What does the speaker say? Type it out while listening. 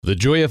The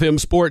Joy FM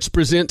Sports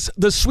presents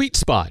The Sweet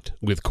Spot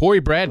with Cory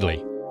Bradley.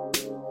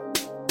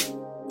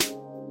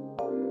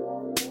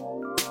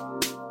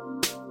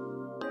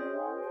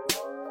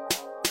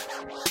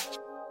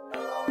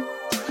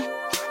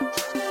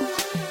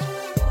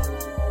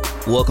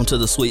 Welcome to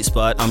The Sweet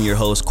Spot. I'm your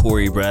host,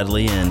 Cory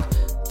Bradley, and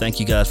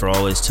thank you guys for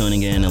always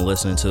tuning in and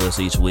listening to us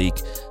each week.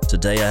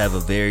 Today I have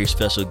a very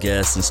special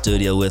guest in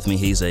studio with me.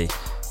 He's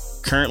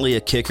currently a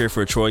kicker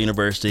for Troy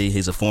University.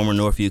 He's a former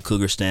Northview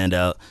Cougar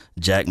standout,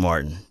 Jack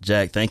Martin.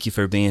 Jack, thank you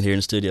for being here in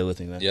the studio with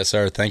me, man. Yes,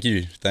 sir. Thank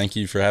you. Thank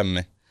you for having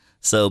me.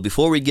 So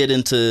before we get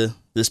into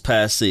this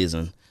past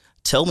season,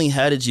 tell me,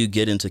 how did you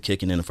get into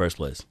kicking in the first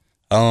place?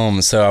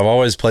 So I've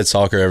always played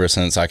soccer ever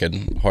since I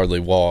could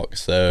hardly walk.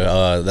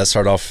 So that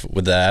started off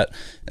with that.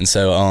 And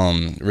so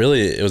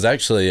really it was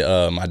actually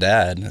my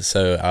dad.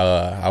 So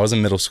I was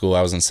in middle school.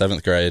 I was in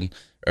 7th grade,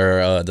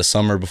 or the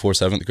summer before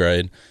 7th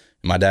grade.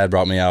 My dad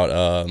brought me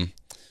out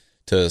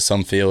to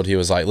some field. He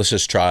was like, let's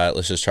just try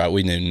it.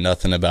 We knew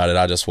nothing about it.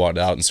 I just walked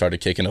out and started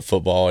kicking a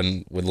football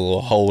and with a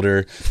little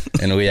holder,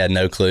 and we had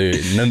no clue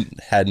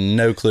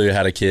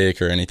how to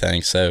kick or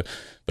anything. So,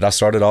 but I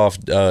started off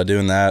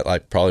doing that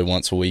like probably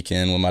once a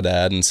weekend with my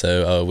dad. And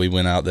so we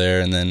went out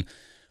there, and then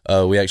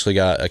we actually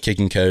got a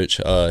kicking coach.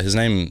 His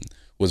name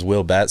was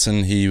Will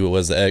Batson. He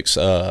was the ex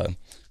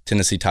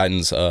Tennessee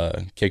Titans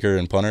kicker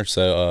and punter.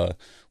 So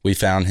we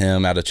found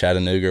him out of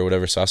Chattanooga or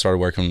whatever, so I started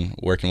working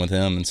with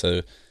him. And so,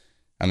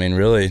 I mean,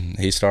 really,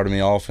 he started me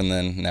off, and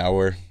then now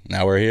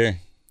we're here.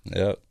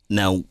 Yep.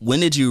 Now, when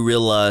did you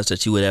realize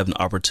that you would have an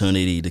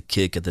opportunity to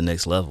kick at the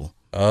next level?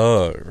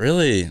 Oh,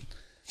 really?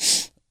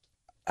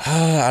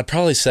 I'd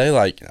probably say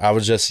like I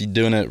was just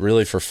doing it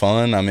really for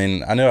fun. I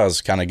mean, I knew I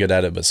was kind of good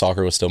at it, but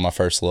soccer was still my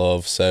first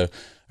love. So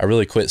I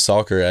really quit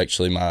soccer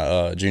actually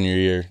my junior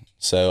year.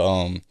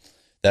 So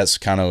that's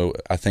kind of,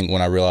 I think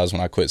when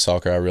I quit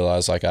soccer, I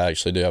realized like I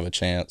actually do have a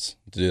chance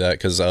to do that,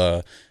 because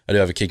I do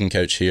have a kicking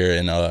coach here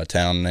in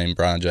town named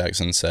Brian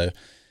Jackson. So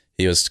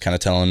he was kind of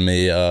telling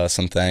me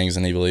some things,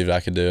 and he believed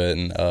I could do it.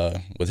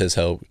 And with his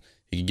help,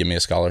 he could give me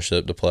a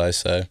scholarship to play.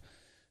 So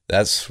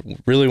that's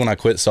really when I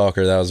quit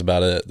soccer. That was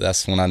about it.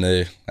 That's when I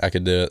knew I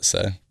could do it.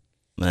 So,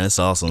 man, that's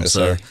awesome. Yes,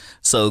 sir.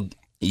 So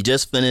you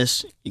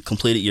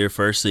completed your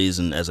first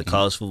season as a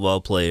college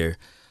football player.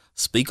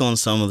 Speak on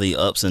some of the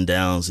ups and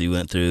downs you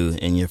went through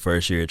in your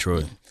first year at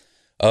Troy.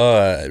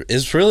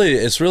 It's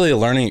really a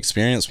learning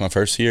experience. My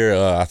first year,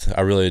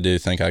 I really do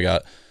think I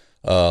got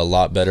a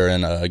lot better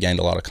and gained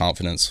a lot of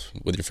confidence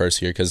with your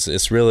first year, because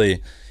it's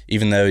really,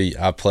 even though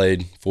I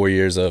played 4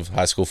 years of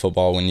high school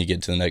football, when you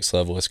get to the next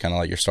level, it's kind of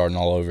like you're starting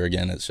all over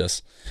again. It's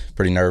just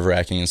pretty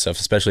nerve-wracking and stuff,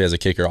 especially as a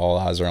kicker. All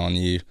eyes are on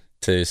you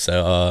too.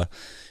 So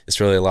it's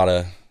really a lot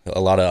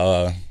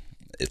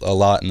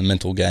in the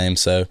mental game.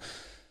 So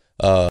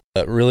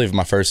really,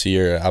 my first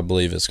year, I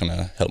believe it's going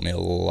to help me a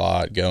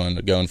lot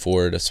going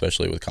forward,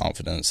 especially with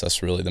confidence.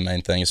 That's really the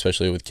main thing,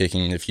 especially with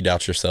kicking. If you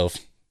doubt yourself,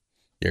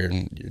 you're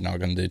not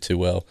going to do too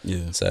well.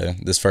 Yeah. So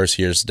this first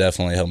year's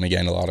definitely helped me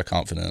gain a lot of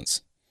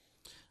confidence.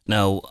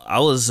 Now,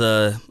 I was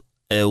at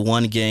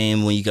one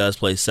game when you guys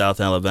played South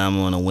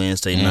Alabama on a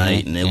Wednesday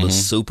night, and it was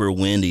super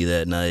windy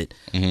that night.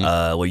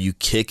 Were you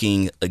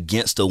kicking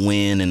against the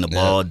wind and the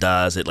ball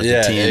dies at like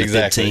a 10 to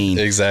 15?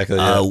 Exactly.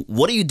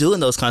 What do you do in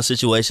those kind of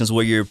situations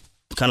where you're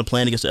kind of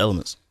playing against the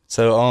elements?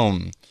 So,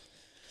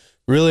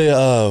 really,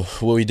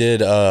 what we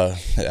did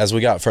as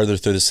we got further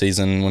through the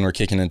season, when we're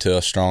kicking into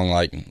a strong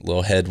like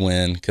little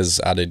headwind,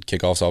 because I did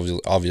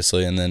kickoffs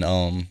obviously, and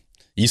then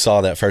you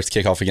saw that first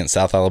kickoff against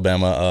South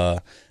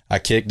Alabama. I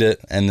kicked it,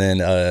 and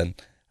then I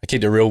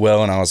kicked it real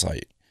well, and I was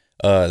like,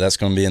 that's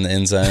going to be in the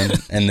end zone.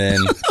 And then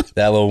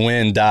that little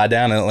wind died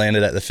down, and it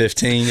landed at the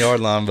 15-yard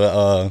line.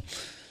 But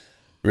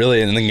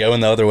really, and then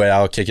going the other way,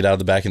 I'll kick it out of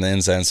the back in the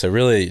end zone. So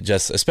really,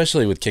 just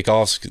especially with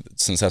kickoffs,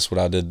 since that's what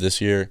I did this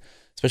year,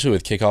 especially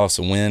with kickoffs,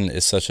 the wind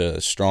is such a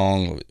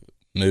strong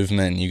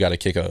movement, and you got to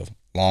kick a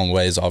long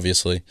ways,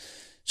 obviously.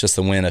 Just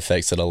the wind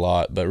affects it a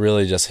lot. But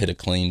really, just hit a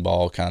clean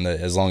ball, kind of,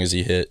 as long as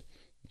you hit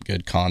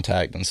good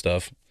contact and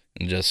stuff,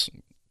 and just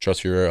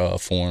trust your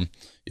form,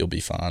 you'll be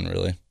fine,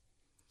 really.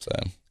 So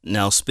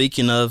now,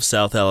 speaking of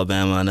South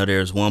Alabama, I know there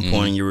was one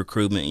point in your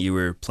recruitment you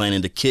were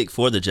planning to kick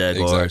for the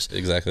Jaguars.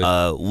 Exactly.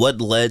 What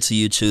led to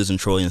you choosing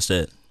Troy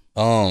instead?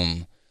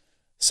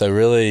 So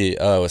really,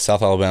 with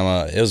South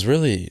Alabama, it was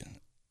really,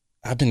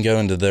 I've been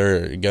going to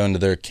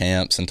their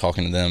camps and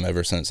talking to them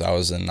ever since I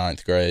was in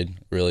 9th grade,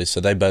 really. So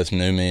they both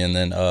knew me, and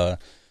then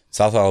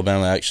South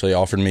Alabama actually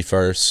offered me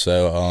first.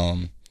 So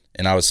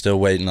and I was still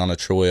waiting on a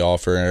Troy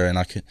offer, and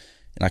I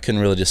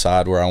couldn't really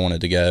decide where I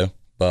wanted to go,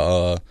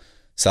 but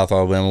South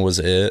Alabama was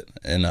it,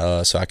 and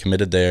so I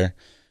committed there,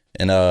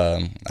 and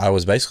I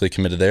was basically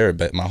committed there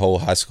my whole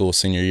high school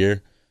senior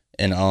year,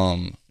 and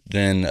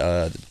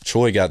then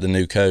Troy got the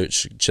new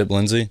coach, Chip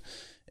Lindsey,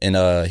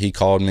 and he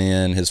called me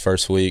in his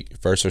first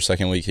or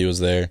second week he was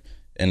there,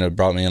 and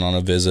brought me in on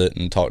a visit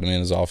and talked to me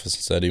in his office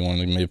and said he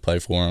wanted me to play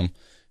for him.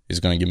 He's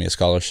going to give me a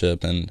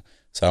scholarship, and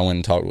so I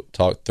went and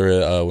talked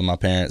through it with my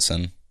parents,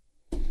 and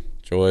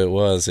Troy, it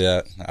was,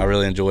 yeah. I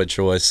really enjoyed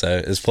Troy.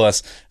 So it's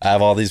plus I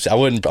have all these. I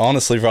wouldn't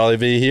honestly probably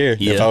be here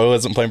if I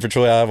wasn't playing for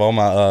Troy. I have all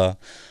my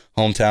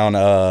hometown,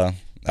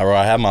 or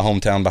I have my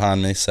hometown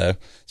behind me. So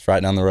it's right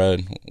down the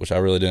road, which I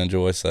really do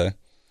enjoy. So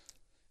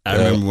I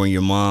remember when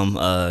your mom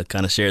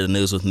kind of shared the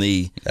news with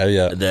me. Oh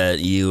yeah, that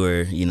you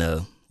were,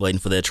 waiting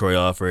for that Troy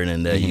offer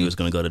and that you was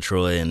going to go to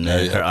Troy, and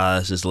her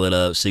eyes just lit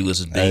up. She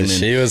was beaming.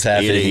 She was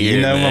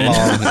happy. My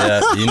mom.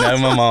 Yeah, you know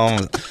my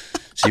mom.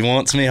 She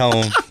wants me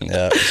home.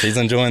 Yeah, she's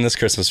enjoying this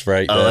Christmas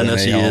break. Oh, I know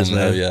she is,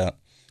 man. Yeah.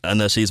 I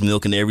know she's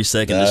milking every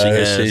second that she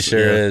has. She sure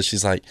is.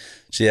 She's like,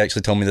 she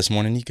actually told me this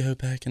morning, you go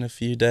back in a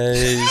few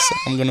days.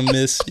 I'm going to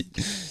miss you.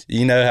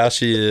 You know how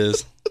she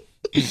is.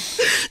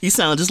 You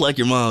sound just like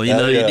your mom. You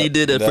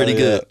did that pretty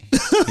good.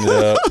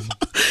 Yeah,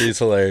 she's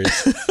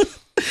hilarious.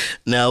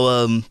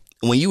 Now,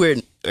 when you were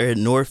at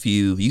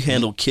Northview, you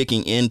handled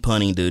kicking and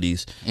punting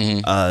duties.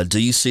 Do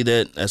you see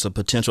that as a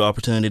potential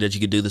opportunity that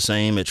you could do the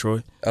same at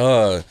Troy?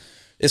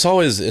 It's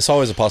always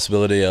a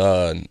possibility.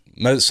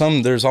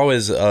 There's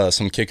always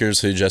some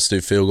kickers who just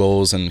do field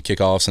goals and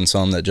kickoffs, and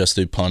some that just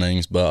do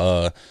puntings.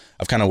 But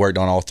I've kind of worked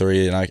on all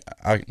three, and I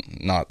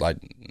not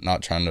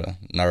trying to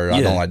nerd.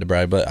 I don't like to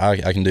brag, but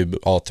I can do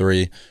all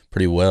three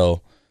pretty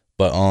well.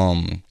 But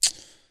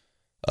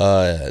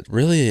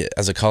really,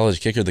 as a college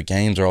kicker, the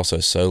games are also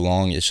so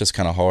long. It's just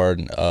kind of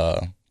hard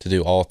to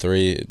do all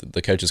three.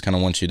 The coaches kind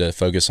of want you to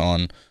focus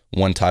on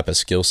one type of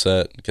skill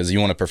set because you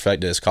want to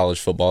perfect it as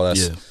college football.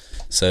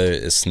 So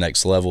it's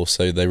next level.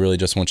 So they really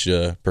just want you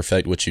to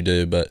perfect what you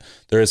do. But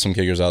there is some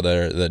kickers out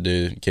there that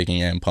do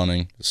kicking and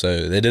punting. So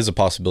it is a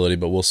possibility,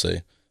 but we'll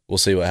see. We'll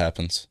see what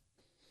happens.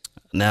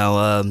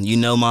 Now,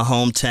 my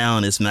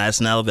hometown is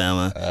Madison,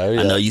 Alabama. Oh,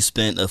 yeah. I know you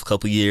spent a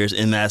couple years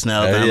in Madison,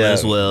 Alabama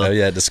as well. Oh,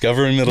 yeah,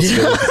 Discovery Middle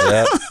School.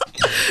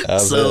 Yeah.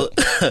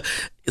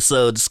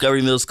 So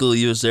Discovery Middle School,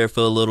 you was there for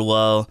a little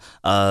while.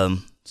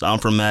 So I'm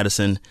from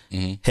Madison.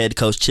 Head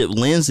coach Chip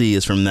Lindsey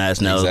is from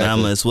Madison,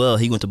 Alabama as well.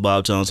 He went to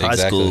Bob Jones High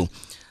School.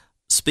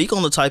 Speak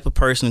on the type of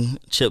person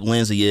Chip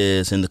Lindsey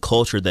is and the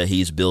culture that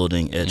he's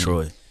building at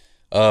Troy.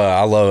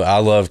 I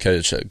love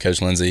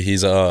Coach Lindsey.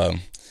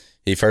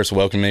 He first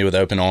welcomed me with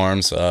open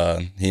arms.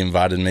 He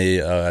invited me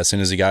as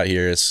soon as he got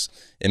here.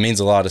 It means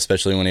a lot,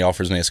 especially when he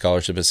offers me a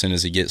scholarship as soon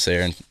as he gets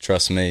there and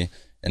trusts me.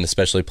 And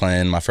especially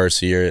playing my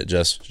first year, it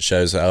just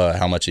shows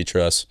how much he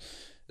trusts,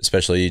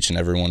 especially each and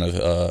every one of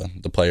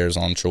the players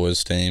on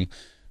Troy's team.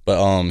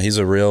 But he's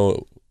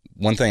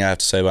one thing I have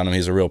to say about him,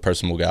 he's a real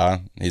personable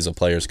guy. He's a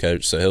player's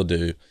coach, so he'll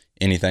do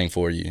anything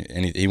for you.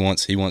 And he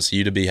wants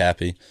you to be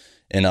happy.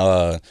 And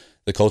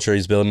the culture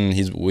he's building,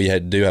 we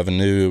do have a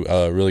new,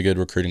 really good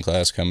recruiting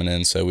class coming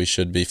in, so we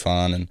should be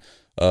fine. And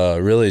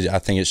really, I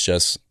think it's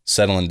just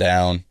settling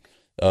down.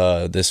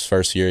 This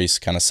first year, he's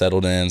kind of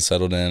settled in,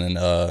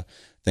 and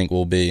think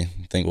we'll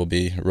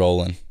be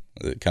rolling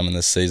coming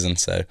this season.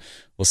 So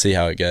we'll see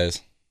how it goes.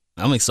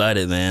 I'm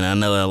excited, man. I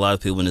know a lot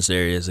of people in this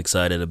area is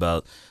excited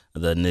about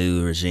the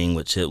new regime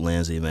with Chip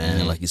Lindsey,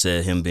 man. Like you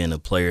said, him being a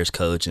player's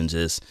coach, and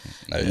just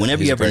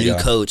whenever you have a new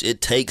coach, it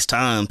takes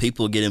time.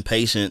 People get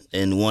impatient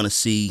and want to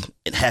see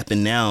it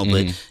happen now,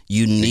 but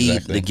you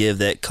need to give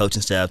that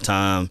coaching staff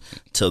time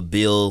to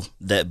build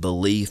that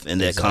belief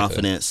and that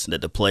confidence that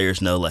the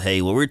players know, like,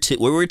 hey, what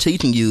we're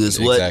teaching you is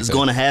what is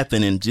going to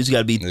happen, and you just got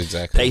to be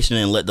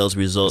patient and let those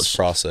results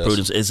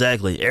process.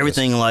 Exactly.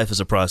 Everything in life is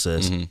a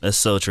process. That's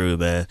so true,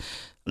 man.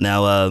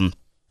 Now,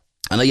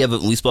 I know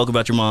we spoke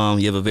about your mom.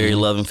 You have a very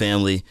loving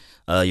family.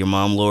 Your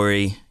mom,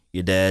 Lori,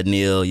 your dad,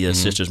 Neil, your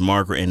sisters,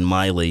 Margaret and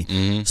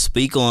Miley.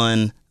 Speak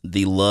on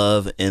the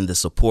love and the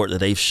support that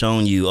they've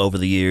shown you over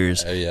the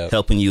years,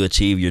 helping you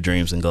achieve your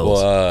dreams and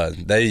goals. Well,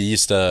 they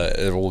used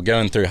to,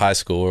 going through high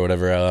school or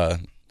whatever,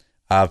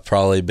 I've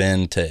probably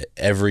been to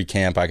every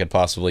camp I could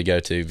possibly go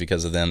to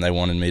because of them. They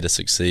wanted me to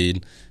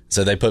succeed.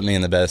 So they put me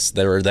in the best,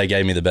 they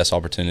gave me the best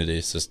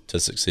opportunities to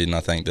succeed, and I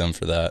thank them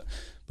for that.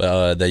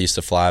 But they used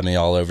to fly me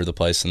all over the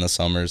place in the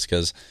summers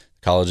because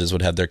colleges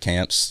would have their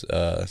camps.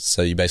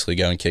 So you basically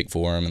go and kick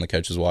for them, and the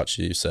coaches watch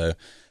you. So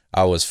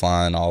I was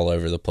flying all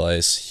over the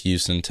place.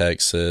 Houston,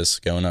 Texas,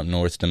 going up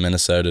north to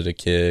Minnesota to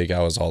kick.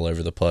 I was all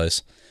over the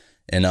place.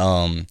 And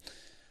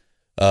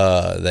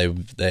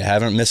they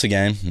haven't missed a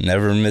game,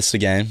 never missed a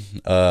game.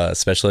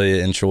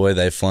 Especially in Troy,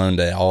 they've flown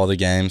to all the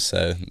games.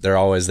 So they're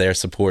always there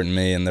supporting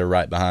me, and they're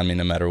right behind me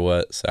no matter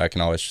what. So I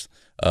can always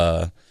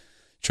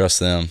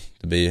trust them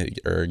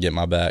to get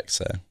my back.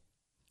 So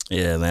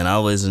yeah, man, I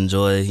always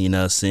enjoy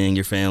seeing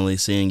your family,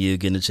 seeing you,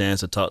 getting a chance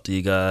to talk to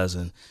you guys,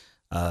 and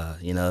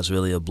it's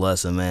really a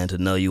blessing, man, to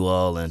know you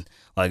all. And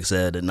like I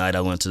said, the night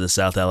I went to the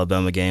South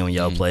Alabama game when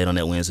y'all played on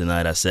that Wednesday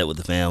night, I sat with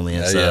the family,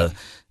 and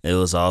it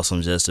was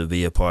awesome just to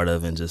be a part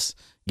of and just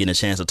getting a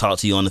chance to talk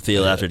to you on the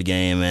field after the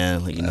game,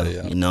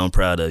 man. I'm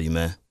proud of you,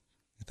 man.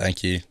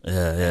 Thank you.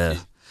 Yeah.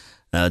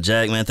 Now,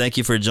 Jack, man, thank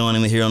you for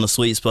joining me here on the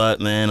Sweet Spot,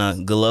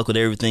 man. Good luck with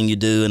everything you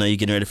do. I know you're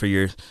getting ready for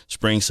your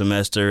spring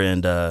semester,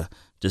 and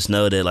just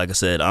know that, like I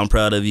said, I'm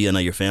proud of you. I know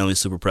your family's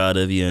super proud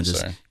of you, and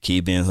just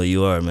keep being who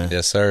you are, man.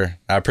 Yes, sir.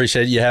 I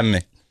appreciate you having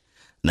me.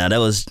 Now, that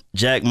was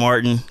Jack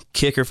Martin,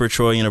 kicker for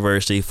Troy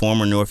University,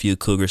 former Northview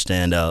Cougar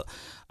standout,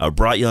 a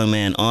bright young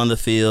man on the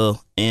field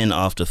and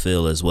off the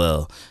field as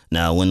well.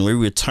 Now, when we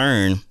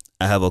return,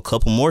 I have a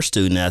couple more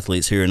student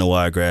athletes here in the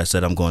Wiregrass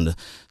that I'm going to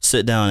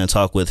sit down and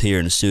talk with here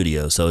in the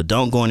studio. So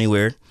don't go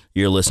anywhere.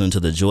 You're listening to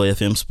the Joy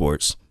FM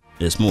Sports.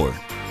 It's more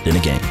than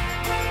a game.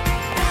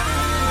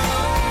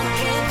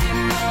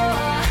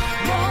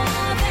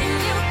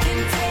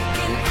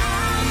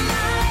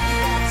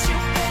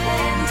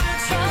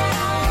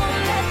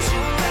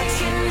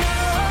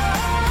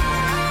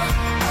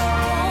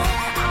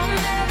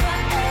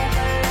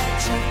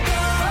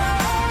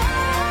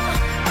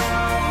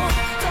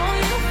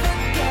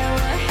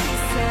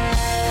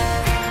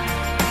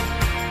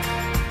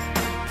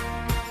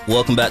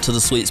 Welcome back to the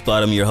Sweet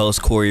Spot. I'm your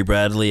host, Cory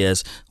Bradley.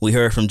 As we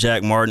heard from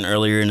Jack Martin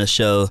earlier in the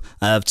show,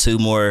 I have two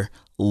more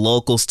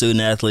local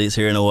student athletes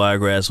here in the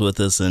Wiregrass with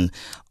us, and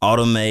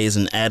Adleigh Mayes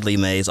and Adleigh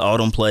Mayes.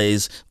 Autumn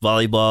plays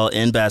volleyball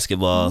and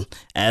basketball.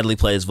 Adleigh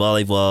plays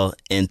volleyball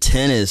and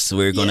tennis.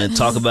 We're going to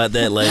talk about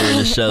that later in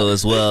the show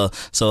as well.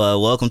 So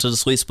welcome to the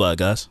Sweet Spot,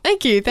 guys.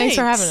 Thank you. Thanks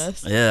for having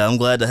us. Yeah, I'm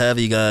glad to have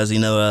you guys.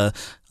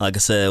 Like I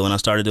said, when I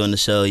started doing the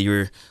show, you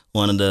were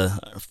one of the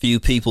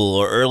few people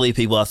or early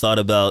people I thought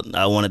about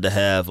I wanted to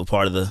have a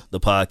part of the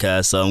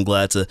podcast. So I'm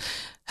glad to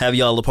have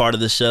y'all a part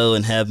of the show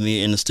and have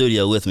me in the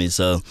studio with me.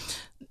 So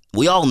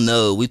we all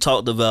know, we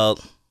talked about,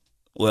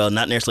 well,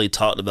 not necessarily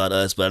talked about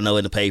us, but I know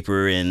in the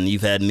paper and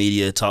you've had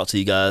media talk to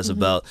you guys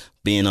about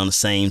being on the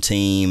same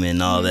team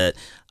and all that.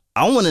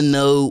 I want to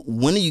know,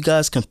 when do you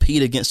guys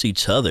compete against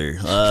each other?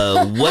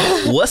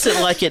 What's it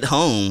like at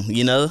home? Do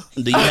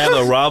you have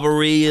a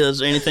rivalry or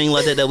anything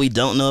like that we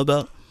don't know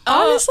about?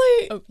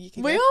 Honestly,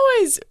 we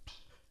always,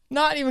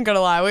 not even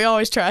gonna lie, we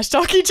always trash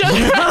talk each other.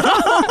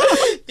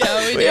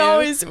 Yeah, we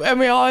do.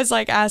 We always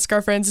like ask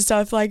our friends and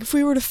stuff, like, if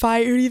we were to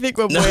fight, who do you think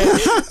would win?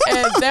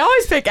 And they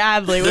always pick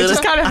Adleigh, which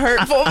is kind of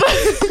hurtful.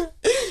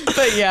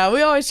 But yeah,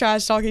 we always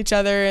trash talk each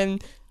other,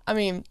 and I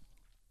mean,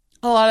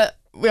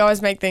 we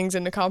always make things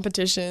into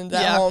competitions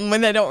at home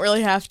when they don't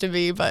really have to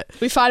be, but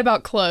we fight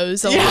about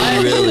clothes a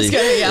lot. Really?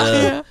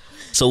 Yeah.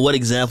 So what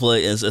example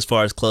is as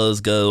far as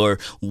clothes go, or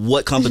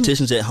what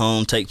competitions at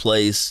home take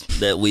place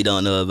that we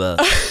don't know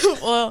about?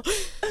 Well,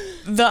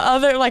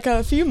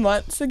 a few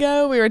months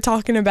ago, we were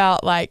talking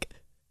about, like,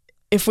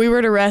 if we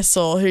were to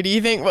wrestle, who do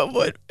you think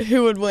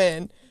who would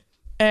win?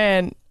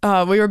 And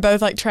we were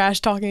both like trash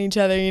talking each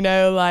other,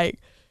 like,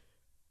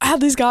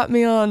 Adleigh's got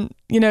me on,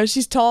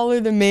 she's taller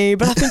than me,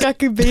 but I think I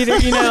could beat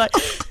her,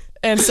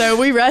 And so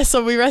we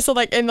wrestled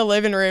like in the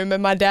living room,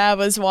 and my dad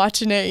was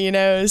watching it,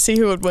 to see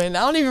who would win.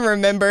 I don't even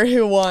remember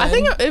who won. I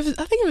think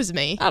it was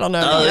me. I don't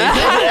know.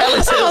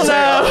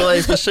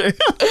 For sure.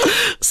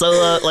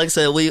 So, like I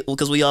said,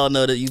 because we all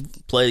know that you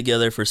played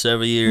together for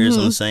several years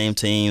on the same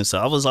team. So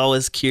I was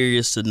always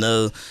curious to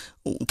know,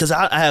 because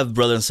I have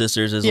brothers and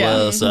sisters as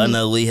well, so I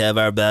know we have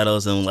our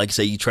battles, and like you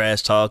say, you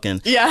trash talk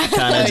and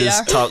kind of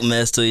just talk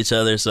mess to each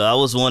other. So I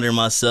was wondering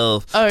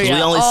myself, because we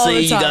only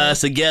see you guys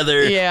together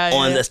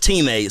as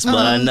teammates,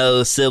 but I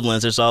know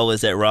siblings, there's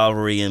always that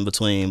rivalry in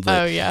between.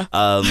 But,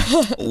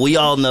 we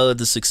all know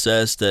the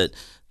success that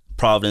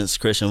Providence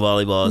Christian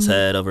Volleyball has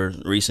had over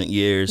recent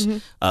years.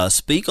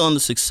 Speak on the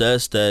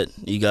success that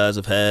you guys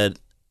have had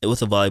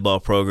with the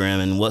volleyball program,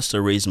 and what's the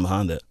reason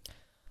behind that?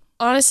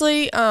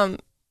 Honestly,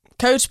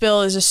 Coach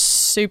Bill is a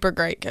super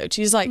great coach.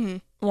 He's like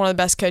one of the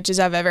best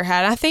coaches I've ever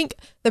had. I think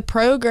the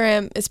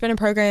program, it's been a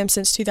program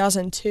since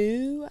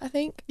 2002, I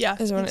think. Yeah.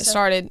 Is when it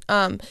started.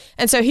 And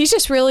so he's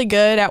just really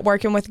good at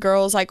working with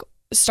girls, like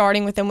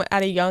starting with them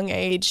at a young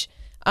age,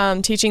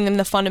 teaching them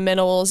the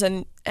fundamentals,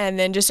 and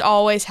then just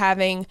always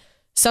having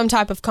some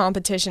type of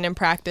competition and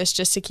practice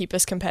just to keep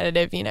us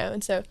competitive,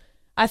 And so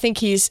I think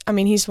he's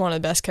one of the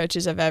best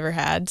coaches I've ever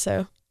had.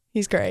 So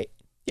he's great.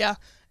 Yeah.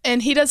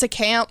 And he does a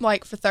camp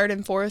like for 3rd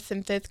and 4th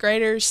and 5th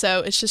graders, so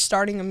it's just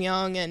starting them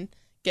young and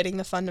getting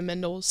the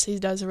fundamentals. He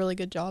does a really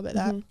good job at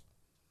that.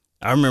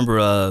 I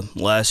remember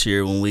last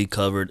year when we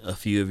covered a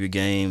few of your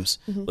games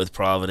with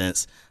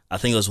Providence. I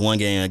think it was one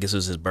game, I guess it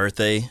was his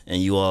birthday,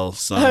 and you all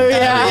sung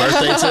happy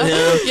birthday to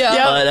him.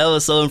 That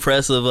was so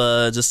impressive,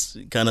 just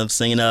kind of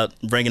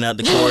bringing out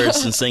the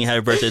chorus and singing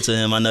happy birthday to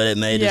him. I know that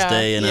made his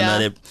day, and I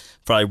know that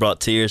probably brought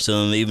tears to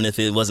him. Even if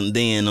it wasn't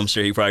then, I'm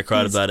sure he probably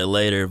cried about it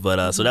later.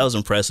 But so that was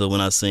impressive when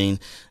I seen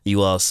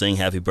you all sing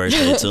happy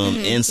birthday to him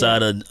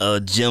inside a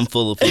gym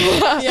full of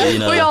people.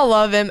 We all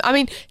love him. I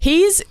mean,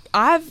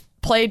 I've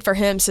played for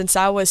him since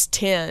I was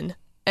 10,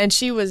 and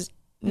she was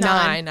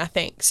 9, I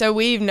think. So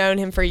we've known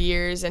him for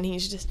years, and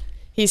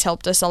he's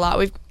helped us a lot.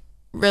 We've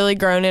really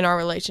grown in our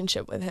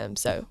relationship with him,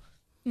 so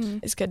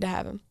it's good to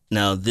have him.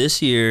 Now,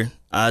 this year,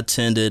 I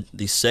attended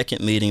the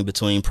second meeting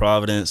between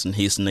Providence and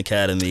Houston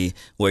Academy,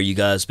 where you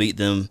guys beat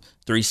them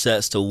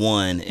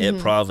 3-1 at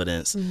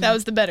Providence. That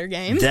was the better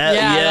game.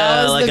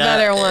 That was the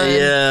better one.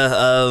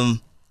 Yeah.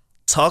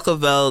 Talk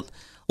about,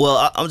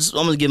 well, I'm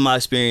going to give my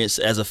experience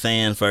as a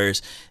fan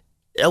first.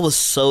 That was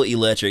so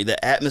electric.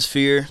 The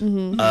atmosphere,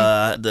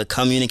 the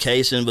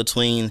communication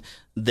between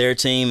their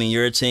team and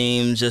your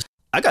team, just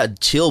I got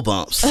chill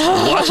bumps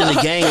watching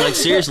the game. Like,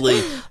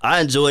 seriously, I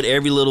enjoyed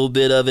every little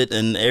bit of it,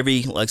 and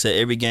every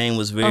game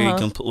was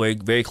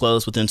very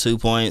close, within 2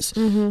 points.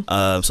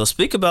 So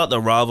speak about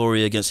the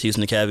rivalry against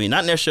Houston Academy,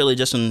 not necessarily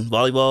just in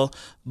volleyball,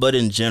 but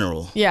in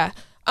general. Yeah.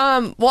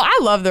 Well, I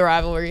love the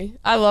rivalry.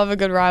 I love a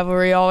good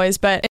rivalry always,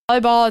 but in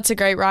volleyball, it's a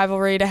great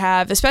rivalry to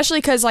have, especially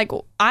because, like,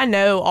 I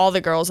know all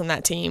the girls on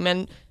that team,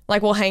 and,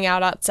 like, we'll hang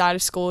out outside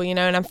of school, you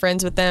know, and I'm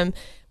friends with them.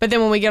 But then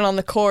when we get on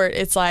the court,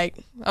 it's like,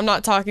 I'm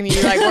not talking to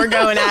you, like, we're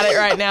going at it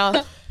right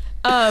now.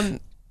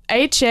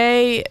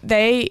 HA,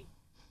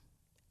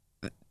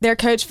 their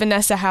coach,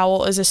 Vanessa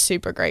Howell, is a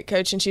super great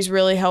coach, and she's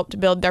really helped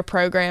build their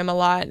program a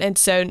lot. And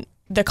so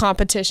the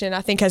competition,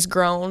 I think, has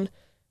grown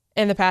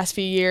in the past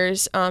few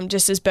years,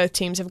 just as both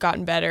teams have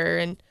gotten better,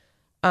 and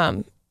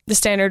the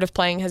standard of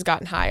playing has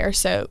gotten higher.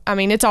 So, I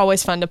mean, it's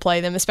always fun to play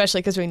them,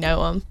 especially because we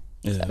know them.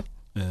 Yeah.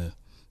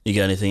 You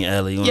got anything,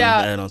 Adleigh, you want to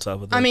add on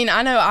top of that? I mean,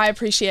 I know I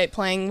appreciate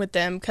playing with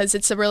them because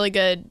it's a really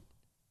good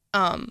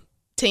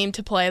team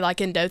to play,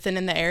 like in Dothan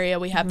in the area.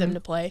 We have them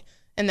to play,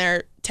 and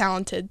they're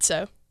talented,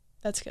 so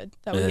that's good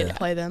that we get to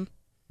play them.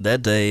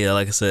 That day,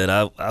 like I said,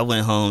 I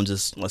went home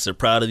just, like I said,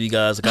 proud of you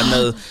guys. Like, I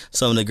know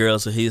some of the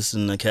girls at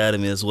Houston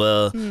Academy as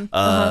well.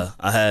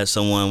 I had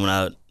someone, when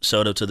I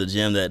showed up to the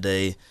gym that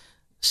day,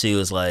 she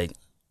was like,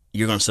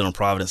 "You're gonna sit on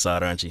Providence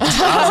side, aren't you?" I was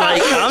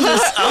like,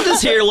 I'm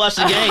just here to watch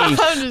the game.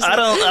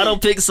 I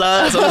don't pick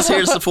sides. I'm just here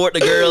to support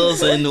the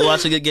girls and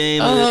watch a good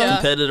game and a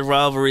competitive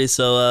rivalry.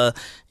 So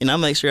I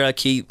make sure I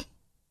keep.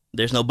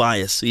 There's no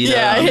bias.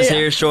 I'm just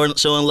here showing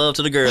love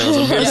to the girls.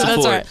 I'm here to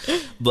support. That's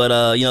right. But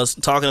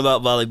talking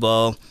about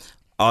volleyball,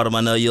 Autumn,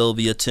 I know you'll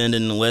be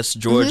attending West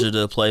Georgia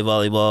to play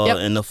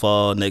volleyball in the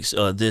fall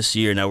this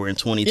year. Now we're in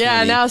 2020.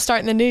 Yeah, now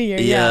starting the new year.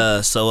 Yeah.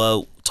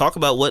 So talk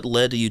about what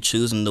led to you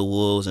choosing the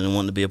Wolves and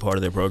wanting to be a part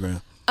of their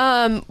program.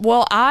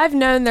 Well, I've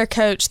known their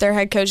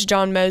head coach,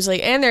 John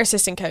Mosley, and their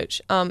assistant coach,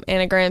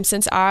 Anna Graham,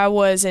 since I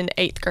was in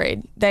 8th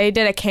grade. They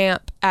did a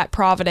camp at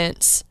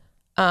Providence,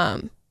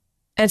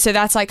 and so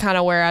that's like kind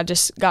of where I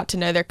just got to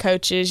know their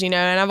coaches, and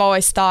I've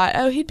always thought,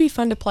 oh, he'd be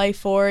fun to play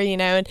for,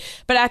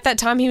 but at that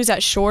time he was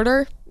at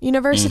Shorter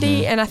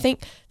University, and I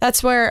think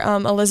that's where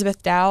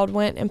Elizabeth Dowd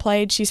went and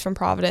played. She's from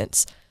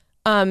Providence.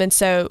 And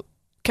so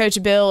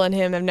Coach Bill and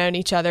him have known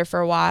each other for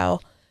a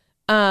while.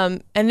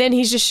 And then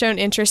he's just shown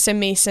interest in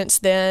me since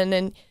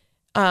then.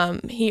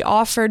 And he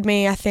offered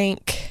me, I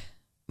think,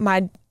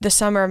 the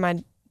summer of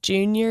my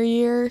junior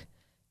year,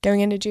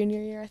 going into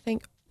junior year, I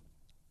think.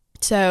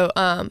 So,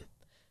 and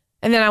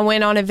then I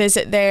went on a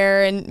visit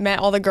there and met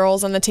all the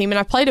girls on the team. And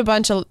I played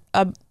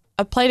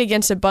I played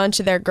against a bunch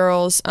of their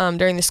girls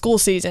during the school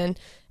season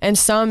and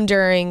some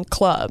during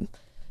club.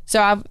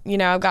 So I've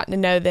gotten to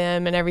know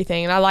them and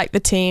everything. And I like the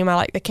team. I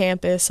like the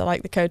campus. I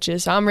like the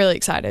coaches. So I'm really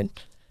excited.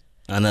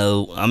 I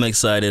know I'm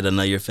excited. I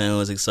know your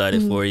family's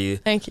excited for you.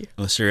 Thank you.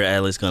 I'm sure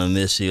Adleigh's going to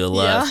miss you a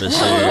lot for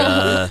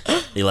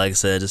sure. Like I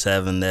said, just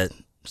having that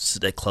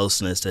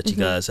closeness that you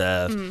guys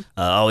have.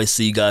 I always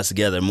see you guys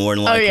together more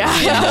than likely.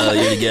 Oh, yeah.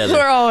 You're together.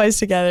 We're always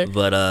together.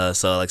 But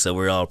so like I said,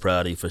 we're all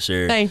proud of you for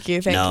sure. Thank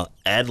you. Now,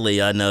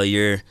 Adleigh, I know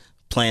you're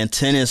playing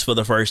tennis for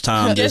the first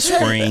time this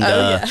spring.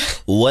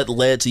 What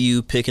led to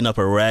you picking up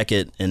a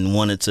racket and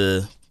wanted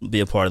to be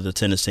a part of the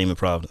tennis team in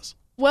Providence?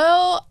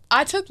 Well,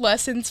 I took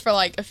lessons for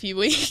like a few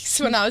weeks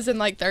when I was in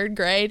like 3rd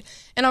grade,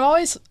 and I've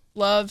always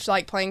loved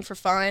like playing for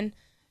fun,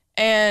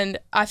 and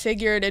I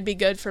figured it'd be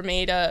good for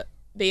me to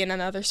be in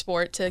another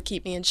sport to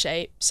keep me in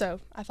shape.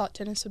 So I thought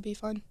tennis would be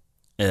fun.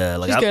 Yeah,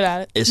 like she's good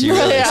at it. Is she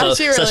really? Yeah, so,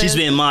 she really so she's is.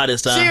 being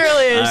modest, huh? She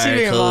really is. All She's right,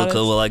 being modest.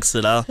 Cool. Well, like I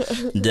said, I'll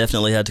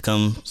definitely have to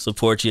come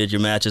support you at your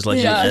matches, like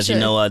you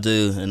know I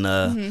do. And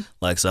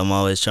like I said, I'm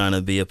always trying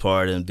to be a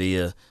part and be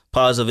a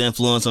positive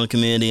influence on the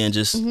community. And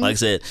just like I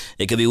said,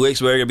 it could be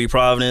Wicksburg, it could be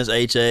Providence,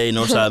 HA,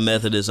 Northside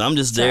Methodist. I'm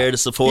just there to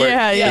support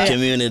the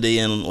community.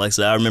 And like I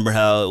said, I remember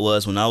how it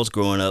was when I was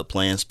growing up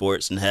playing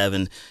sports and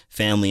having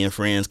family and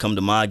friends come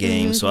to my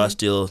games. So I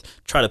still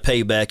try to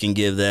pay back and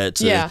give that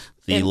to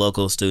the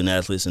local student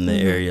athletes in the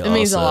area. It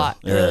means a lot.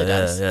 It really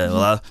does. Well,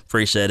 I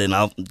appreciate it, and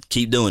I'll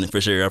keep doing it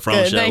for sure. I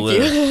promise I will.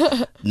 Thank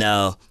you.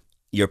 Now,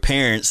 your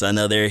parents, I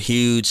know they're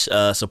huge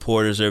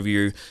supporters of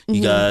you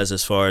guys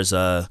as far as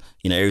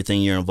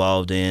everything you're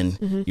involved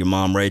in. Your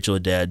mom, Rachel,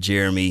 dad,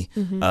 Jeremy.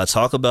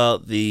 Talk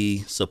about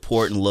the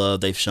support and love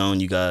they've shown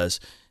you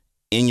guys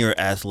in your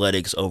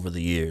athletics over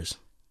the years.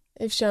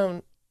 They've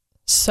shown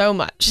so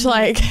much.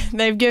 Like,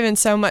 they've given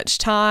so much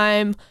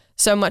time,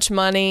 so much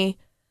money.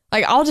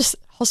 Like, I'll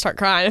start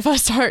crying if I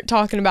start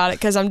talking about it,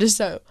 because I'm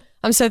so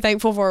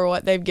thankful for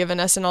what they've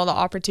given us and all the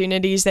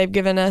opportunities they've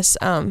given us.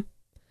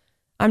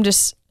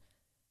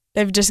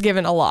 They've just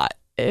given a lot.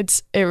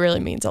 It really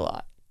means a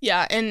lot.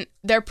 Yeah, and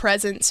their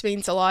presence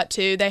means a lot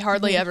too. They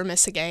hardly ever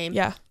miss a game.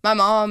 Yeah. My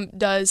mom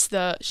does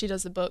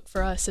the book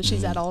for us, so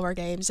she's at all of our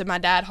games, and my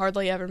dad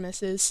hardly ever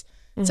misses.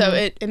 So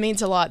it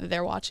means a lot that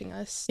they're watching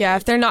us. Yeah,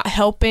 if they're not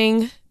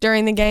helping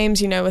during the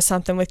games, with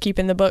something with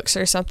keeping the books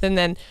or something,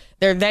 then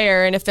they're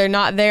there. And if they're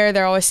not there,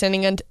 they're always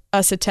sending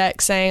us a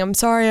text saying, "I'm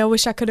sorry, I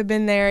wish I could have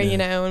been there,"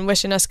 and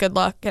wishing us good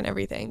luck and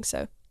everything.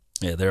 So.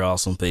 Yeah, they're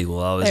awesome people.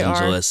 I always They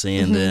enjoy are.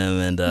 seeing them,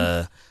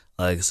 and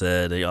like I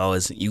said,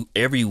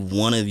 every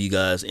one of you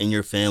guys in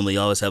your family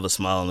always have a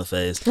smile on the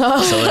face. So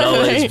it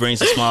always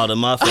brings a smile to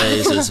my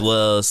face as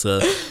well. So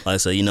like I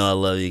said, I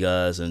love you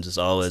guys, and just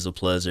always a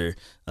pleasure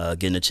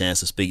getting a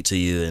chance to speak to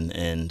you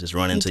and just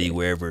run into you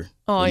wherever.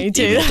 Oh, you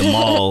too. Even at the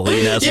mall.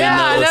 Yeah,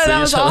 I know, that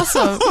was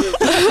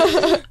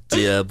awesome.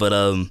 Yeah, but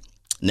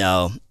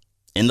now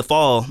in the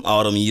fall,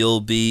 autumn,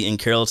 you'll be in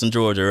Carrollton,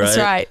 Georgia,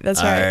 right?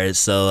 That's right. All right.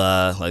 So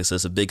like I said,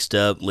 it's a big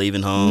step,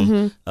 leaving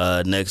home,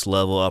 next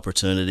level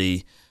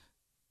opportunity.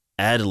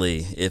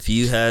 Adleigh, if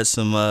you had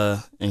some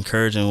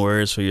encouraging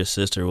words for your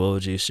sister, what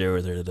would you share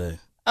with her today?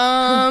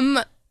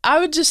 I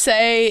would just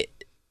say,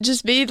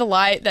 just be the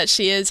light that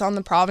she is on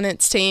the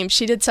Providence team.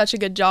 She did such a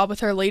good job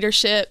with her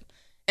leadership,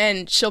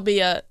 and she'll be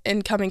a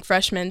incoming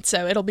freshman,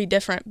 so it'll be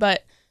different,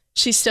 but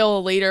she's still a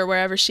leader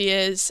wherever she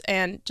is,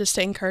 and just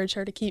to encourage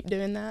her to keep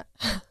doing that.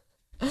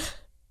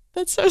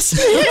 That's so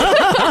sweet.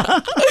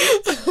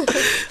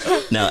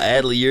 Now,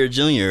 Adleigh, you're a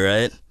junior,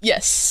 right?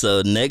 Yes.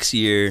 So next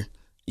year,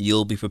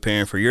 you'll be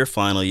preparing for your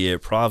final year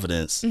at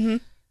Providence.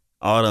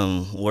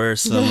 Autumn, what are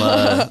some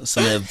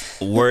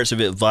words of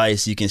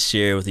advice you can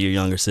share with your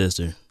younger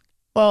sister?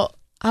 Well,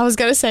 I was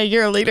going to say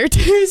you're a leader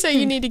too, so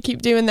you need to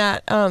keep doing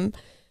that.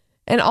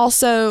 And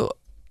also,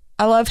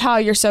 I love how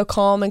you're so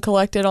calm and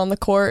collected on the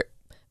court,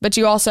 but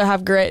you also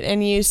have grit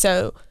in you.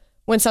 So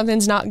when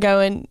something's not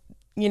going,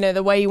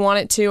 the way you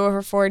want it to, or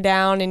if we're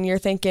down and you're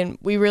thinking,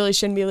 we really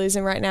shouldn't be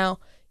losing right now,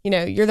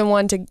 you're the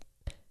one to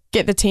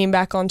get the team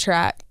back on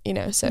track,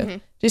 so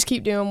just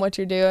keep doing what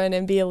you're doing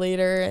and be a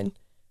leader, and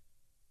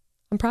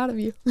I'm proud of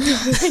you.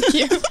 Thank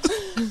you.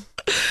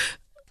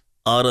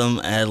 Autumn,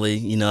 Adleigh,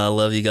 I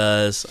love you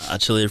guys. I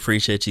truly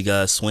appreciate you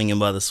guys swinging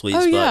by the sweet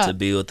spot to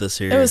be with us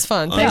here. It was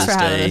fun. Thanks for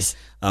having us.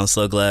 I'm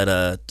so glad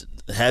to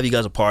have you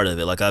guys a part of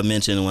it. Like I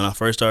mentioned, when I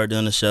first started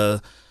doing the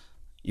show,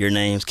 your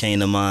names came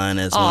to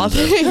mind as one of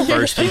the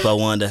first people I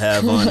wanted to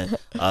have on it.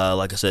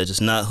 Like I said,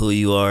 just not who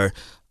you are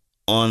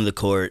on the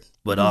court,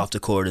 but off the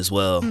court as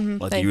well.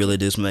 Like you really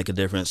do make a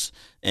difference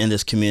in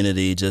this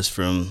community just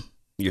from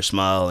your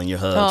smile and your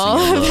hugs and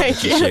your love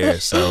that you share.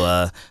 So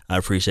I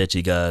appreciate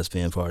you guys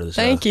being part of the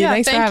show. Thank you. Yeah,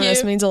 Thanks for having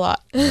us. It means a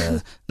lot.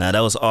 Now, that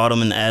was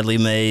Autumn and Adleigh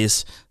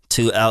Mayes,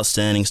 two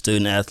outstanding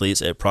student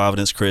athletes at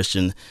Providence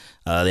Christian.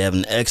 They have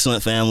an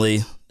excellent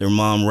family. Their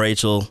mom,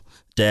 Rachel,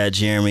 dad,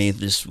 Jeremy,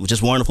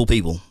 just wonderful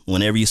people.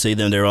 Whenever you see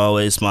them, they're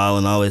always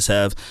smiling, always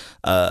have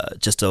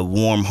just a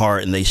warm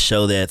heart, and they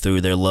show that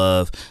through their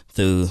love,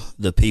 through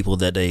the people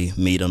that they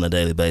meet on a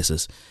daily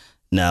basis.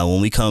 Now,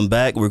 when we come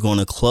back, we're going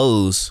to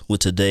close with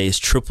today's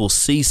Triple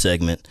C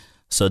segment.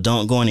 So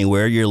don't go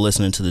anywhere. You're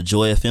listening to the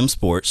Joy FM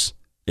Sports.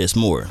 It's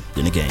more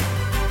than a game.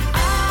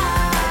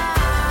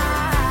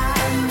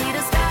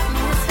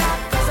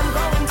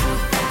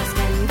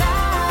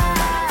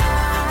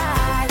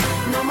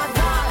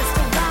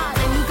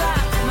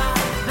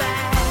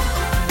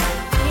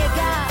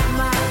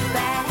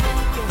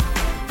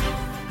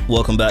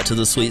 Welcome back to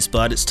the Sweet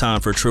Spot. It's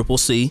time for Triple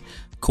C,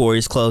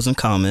 Cory's closing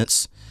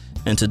comments.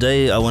 And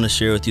today I want to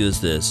share with you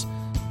is this: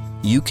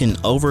 you can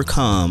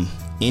overcome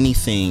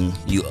anything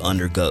you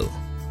undergo.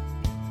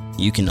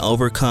 You can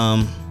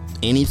overcome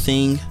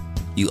anything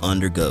you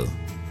undergo.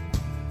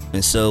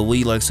 And so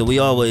we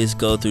always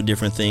go through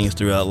different things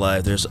throughout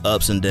life. There's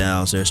ups and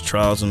downs, there's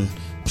trials and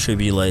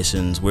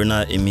tribulations. We're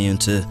not immune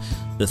to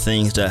the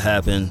things that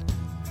happen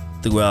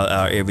throughout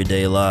our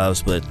everyday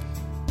lives, but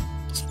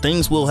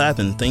things will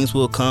happen. Things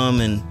will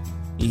come and,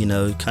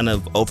 kind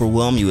of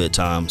overwhelm you at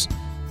times.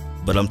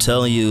 But I'm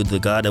telling you, the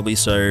God that we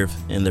serve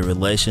and the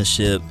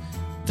relationship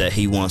that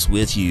He wants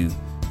with you,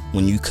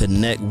 when you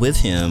connect with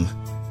Him,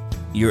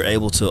 you're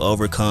able to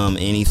overcome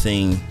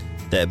anything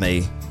that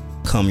may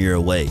come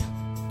your way.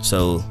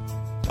 So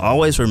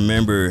always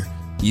remember,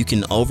 you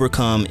can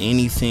overcome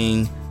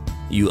anything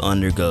you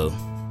undergo.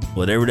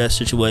 Whatever that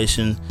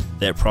situation,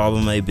 that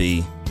problem may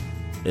be,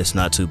 it's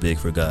not too big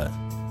for God.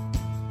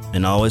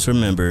 And always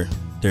remember,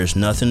 there's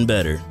nothing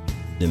better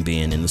than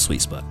being in the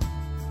sweet spot.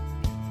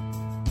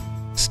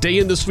 Stay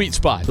in the sweet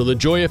spot on the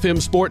Joy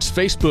FM Sports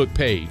Facebook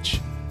page.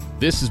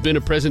 This has been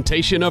a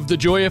presentation of the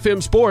Joy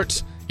FM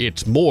Sports.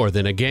 It's more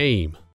than a game.